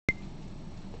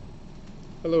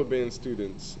Hello, band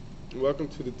students. Welcome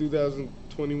to the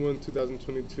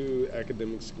 2021-2022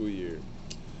 academic school year.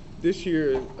 This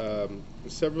year,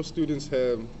 several students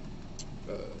have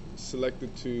uh,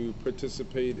 selected to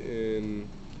participate in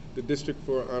the District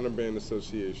 4 Honor Band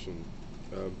Association.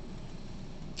 Um,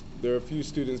 there are a few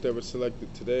students that were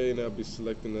selected today, and I'll be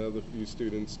selecting another few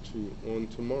students on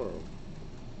tomorrow.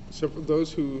 So for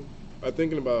those who are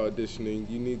thinking about auditioning,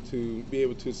 you need to be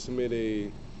able to submit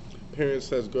a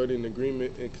parent/guardian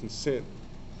agreement and consent.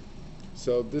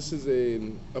 So this is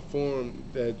a form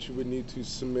that you would need to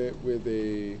submit with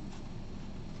a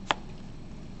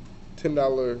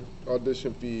 $10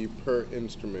 audition fee per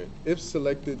instrument. If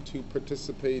selected to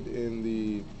participate in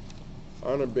the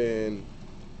honor band,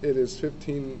 it is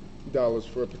 $15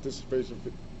 for a participation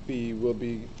fee will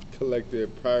be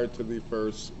collected prior to the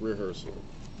first rehearsal.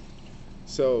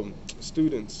 So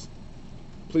students,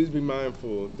 please be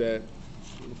mindful that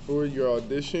for your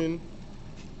audition,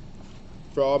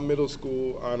 for all middle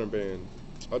school honor band,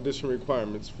 audition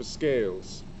requirements for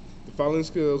scales. The following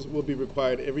skills will be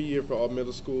required every year for all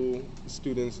middle school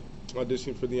students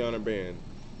auditioning for the honor band.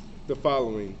 The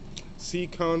following: C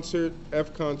concert,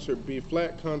 F concert, B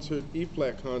flat concert, E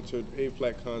flat concert, A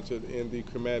flat concert, and the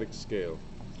chromatic scale.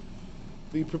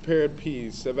 The prepared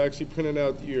piece. I've actually printed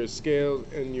out your scale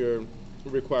and your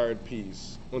required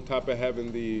piece on top of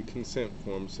having the consent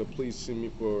form, so please see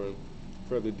me for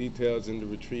further details and to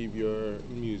retrieve your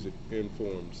music and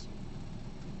forms.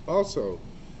 Also,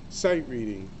 sight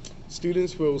reading.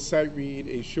 Students will sight read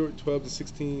a short 12 to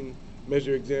 16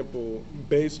 measure example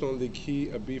based on the key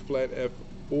of B flat, F,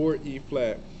 or E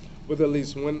flat with at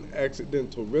least one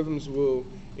accidental. Rhythms will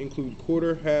include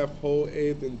quarter, half, whole,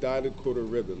 eighth, and dotted quarter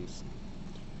rhythms.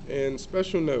 And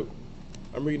special note,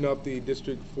 I'm reading off the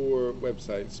District 4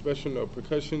 website. Special note,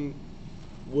 percussion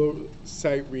will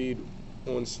sight read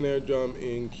on snare drum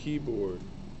and keyboard.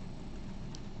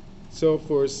 So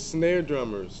for snare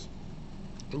drummers,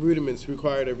 rudiments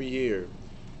required every year.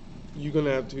 You're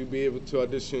gonna have to be able to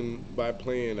audition by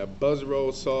playing a buzz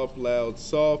roll, soft, loud,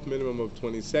 soft, minimum of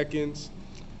 20 seconds,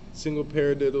 single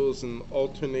paradiddles, and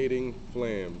alternating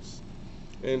flams.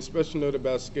 And special note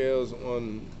about scales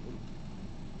on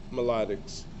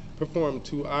melodics. Perform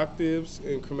 2 octaves,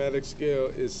 and chromatic scale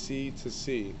is C to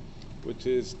C, which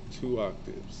is 2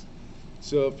 octaves.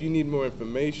 So if you need more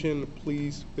information,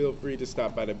 please feel free to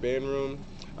stop by the band room.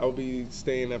 I'll be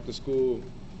staying after school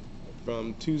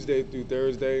from Tuesday through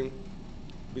Thursday,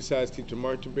 besides teaching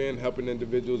marching band, helping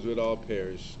individuals with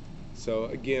All-Parish. So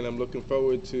again, I'm looking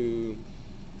forward to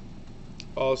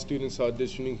all students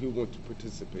auditioning who want to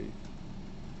participate.